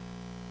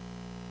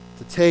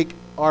to take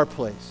our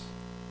place.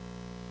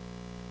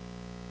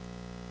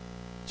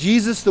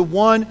 Jesus, the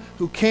one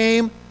who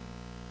came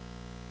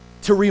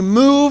to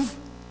remove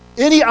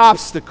any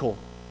obstacle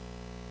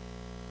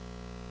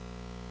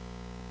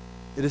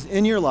that is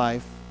in your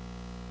life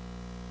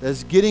that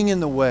is getting in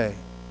the way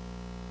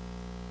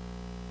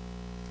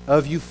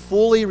of you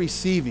fully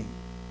receiving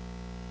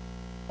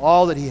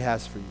all that he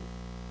has for you.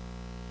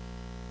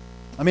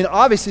 I mean,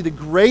 obviously the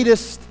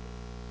greatest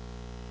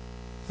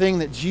thing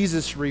that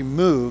Jesus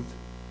removed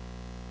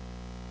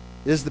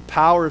is the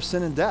power of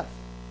sin and death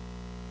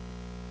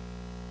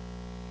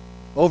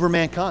over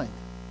mankind.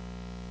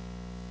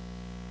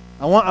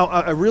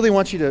 I really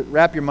want you to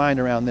wrap your mind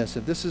around this.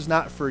 If this is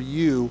not for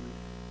you,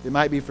 it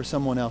might be for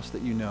someone else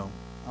that you know.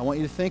 I want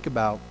you to think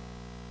about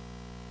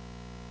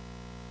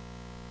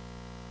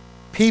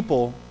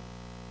people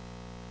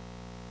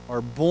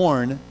are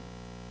born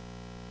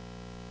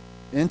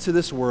into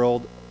this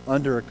world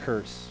under a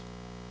curse.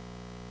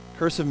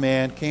 Curse of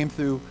man came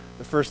through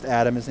the first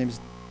Adam. His name is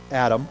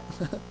Adam.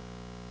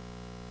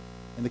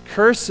 And the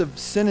curse of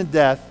sin and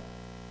death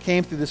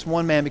came through this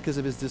one man because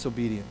of his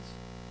disobedience.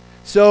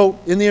 So,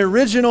 in the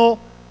original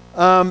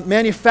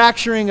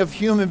manufacturing of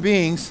human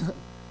beings,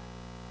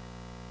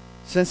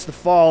 since the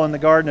fall in the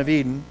Garden of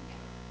Eden,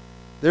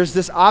 there's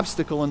this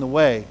obstacle in the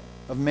way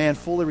of man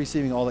fully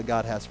receiving all that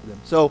God has for them.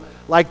 So,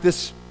 like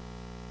this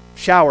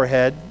shower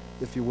head,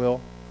 if you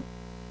will,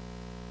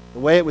 the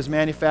way it was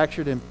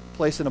manufactured and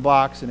placed in a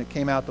box and it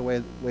came out the way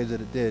that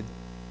it did,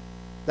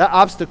 that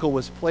obstacle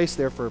was placed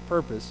there for a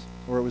purpose,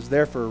 or it was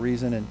there for a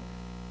reason, and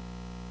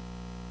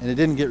it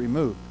didn't get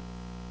removed.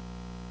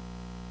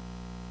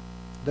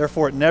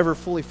 Therefore, it never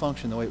fully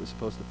functioned the way it was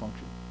supposed to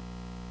function.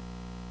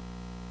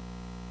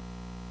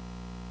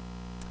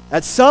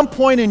 At some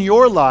point in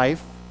your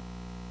life,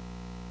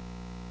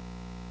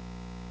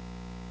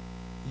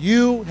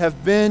 you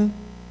have been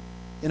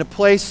in a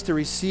place to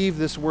receive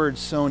this word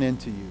sown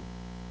into you.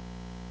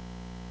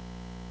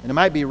 And it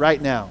might be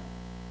right now.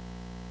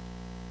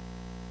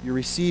 You're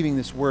receiving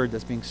this word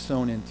that's being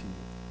sown into you.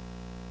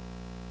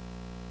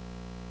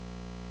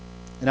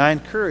 And I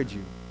encourage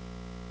you,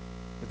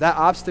 if that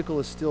obstacle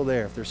is still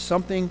there, if there's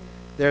something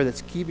there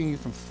that's keeping you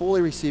from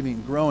fully receiving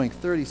and growing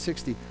 30,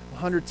 60,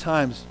 100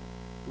 times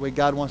the way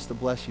God wants to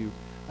bless you,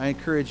 I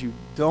encourage you,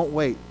 don't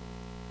wait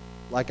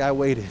like I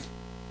waited.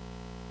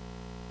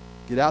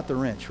 Get out the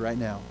wrench right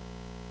now.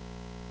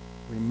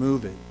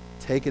 Remove it.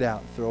 Take it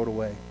out. Throw it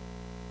away.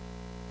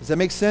 Does that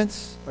make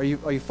sense? Are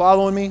you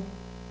following me?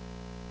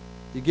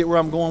 You get where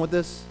I'm going with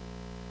this?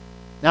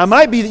 Now, it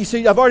might be that you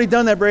say, I've already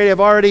done that, Brady.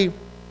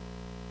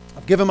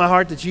 I've given my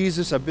heart to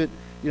Jesus. I've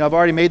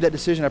already made that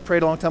decision. I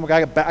prayed a long time ago.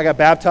 I got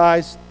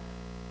baptized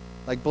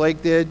like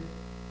Blake did.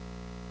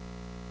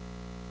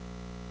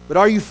 But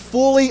are you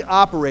fully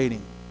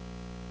operating?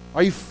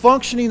 Are you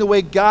functioning the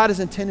way God has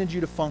intended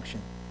you to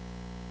function?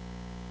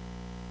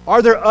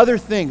 Are there other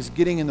things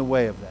getting in the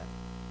way of that?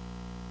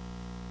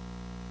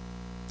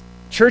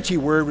 Churchy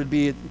word would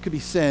be, it could be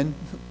sin.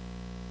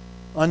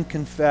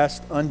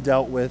 Unconfessed,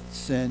 undealt with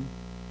sin.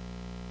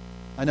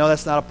 I know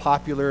that's not a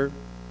popular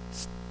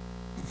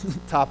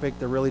topic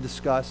to really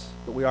discuss,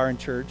 but we are in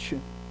church.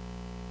 It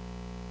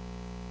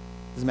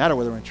doesn't matter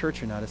whether we're in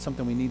church or not. It's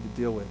something we need to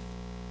deal with.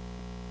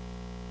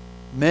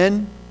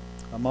 Men,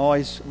 I'm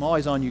always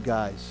on you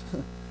guys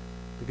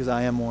because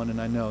I am one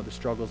and I know the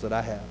struggles that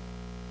I have.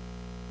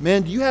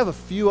 Men, do you have a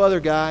few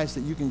other guys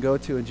that you can go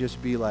to and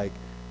just be like,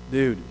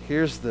 dude,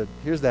 here's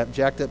that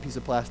jacked up piece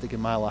of plastic in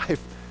my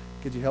life.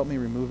 Could you help me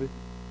remove it?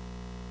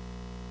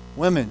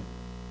 Women,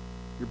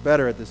 you're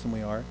better at this than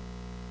we are.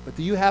 But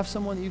do you have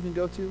someone that you can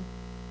go to?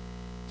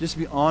 Just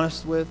be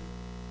honest with.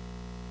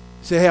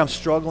 say, hey, I'm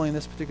struggling in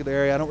this particular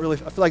area. I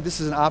feel like this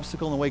is an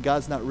obstacle in the way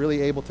God's not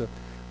really able to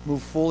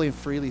move fully and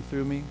freely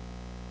through me,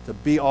 to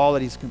be all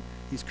that He's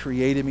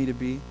created me to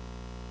be.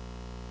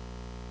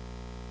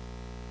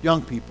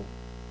 Young people.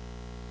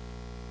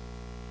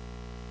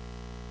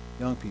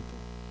 Young people.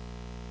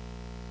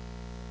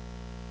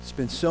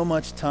 Spend so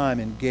much time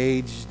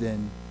engaged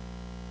in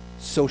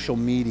social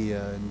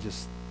media and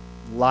just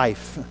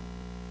life.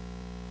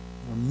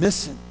 We're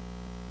missing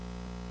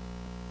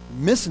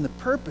the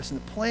purpose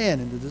and the plan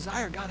and the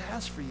desire God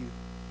has for you.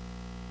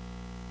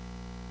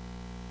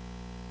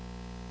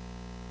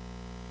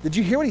 Did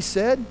you hear what He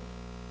said?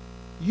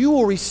 You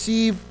will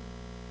receive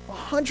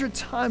 100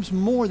 times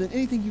more than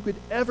anything you could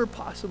ever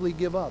possibly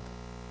give up.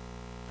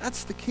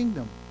 That's the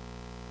kingdom.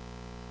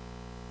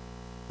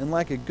 And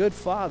like a good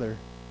father,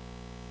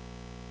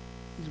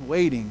 He's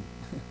waiting.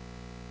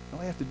 All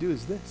you have to do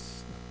is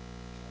this.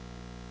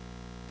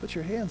 Put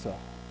your hands up.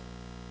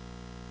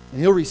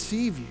 And He'll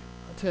receive you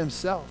unto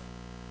Himself.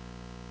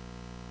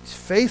 He's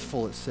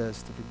faithful, it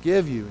says, to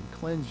forgive you and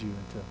cleanse you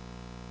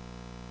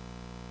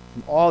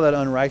from all that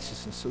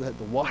unrighteousness so that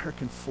the water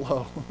can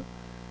flow.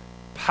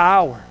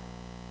 Power.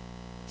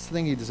 It's the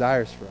thing He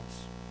desires for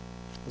us.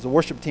 As the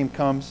worship team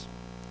comes,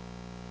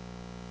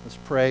 let's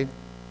pray.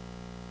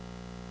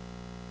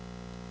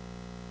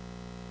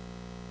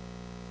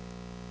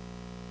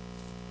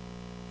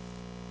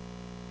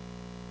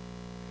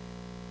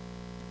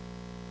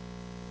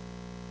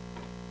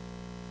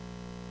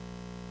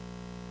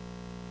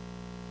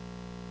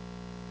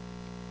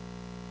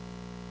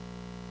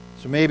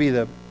 So maybe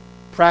the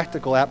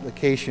practical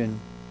application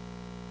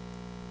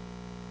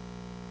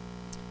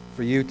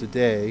for you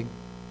today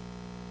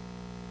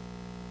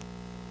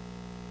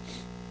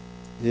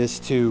is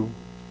to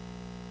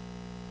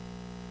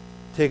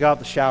take out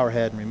the shower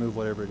head and remove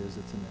whatever it is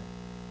that's in there.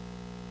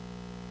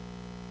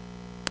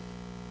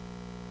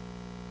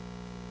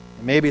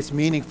 And maybe it's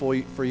meaningful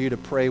for you to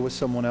pray with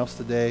someone else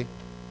today.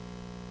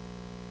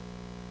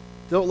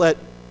 Don't let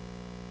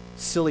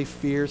silly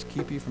fears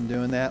keep you from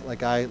doing that,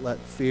 like I let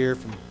fear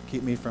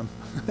keep me from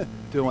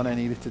doing what I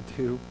needed to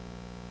do.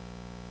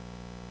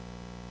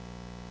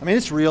 I mean,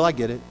 it's real. I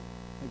get it.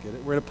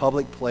 We're in a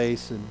public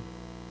place, and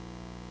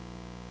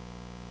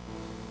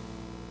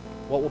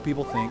what will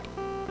people think?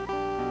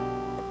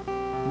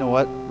 You know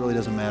what? It really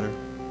doesn't matter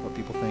what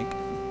people think,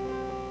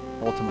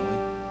 ultimately.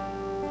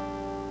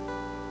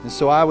 And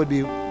so I would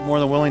be more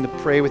than willing to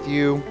pray with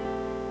you.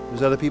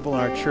 There's other people in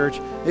our church.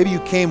 Maybe you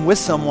came with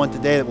someone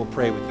today that will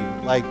pray with you.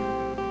 Like,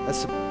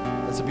 that's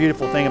a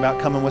beautiful thing about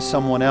coming with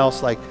someone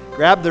else. Like,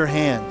 grab their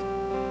hand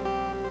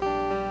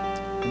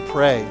and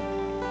pray.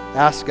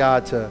 Ask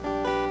God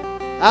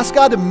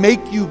to make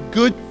you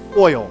good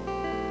soil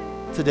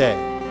today.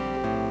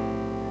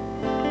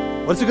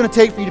 What's it going to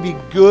take for you to be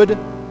good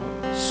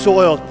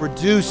soil, to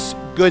produce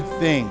good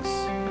things?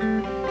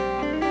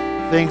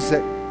 Things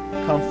that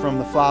come from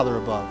the Father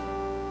above.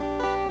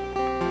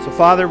 So,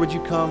 Father, would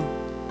you come?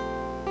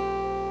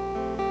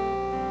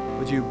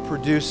 Would you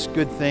produce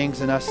good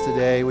things in us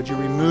today? Would you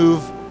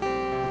remove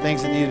the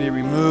things that need to be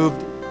removed?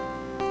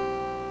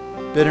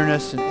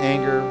 Bitterness and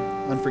anger,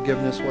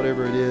 unforgiveness,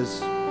 whatever it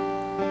is.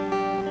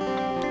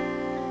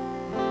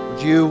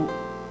 Would you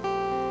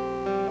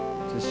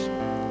just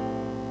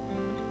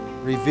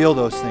reveal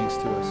those things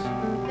to us?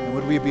 And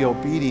would we be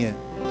obedient,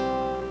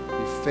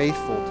 be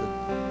faithful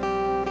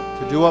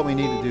to do what we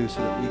need to do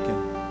so that we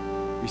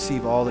can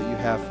receive all that you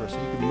have for us. So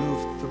you can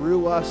move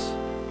through us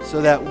so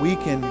that we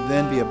can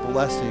then be a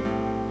blessing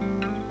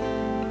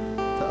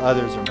to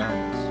others around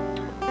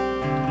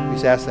us. We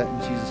just ask that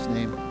in Jesus'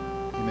 name.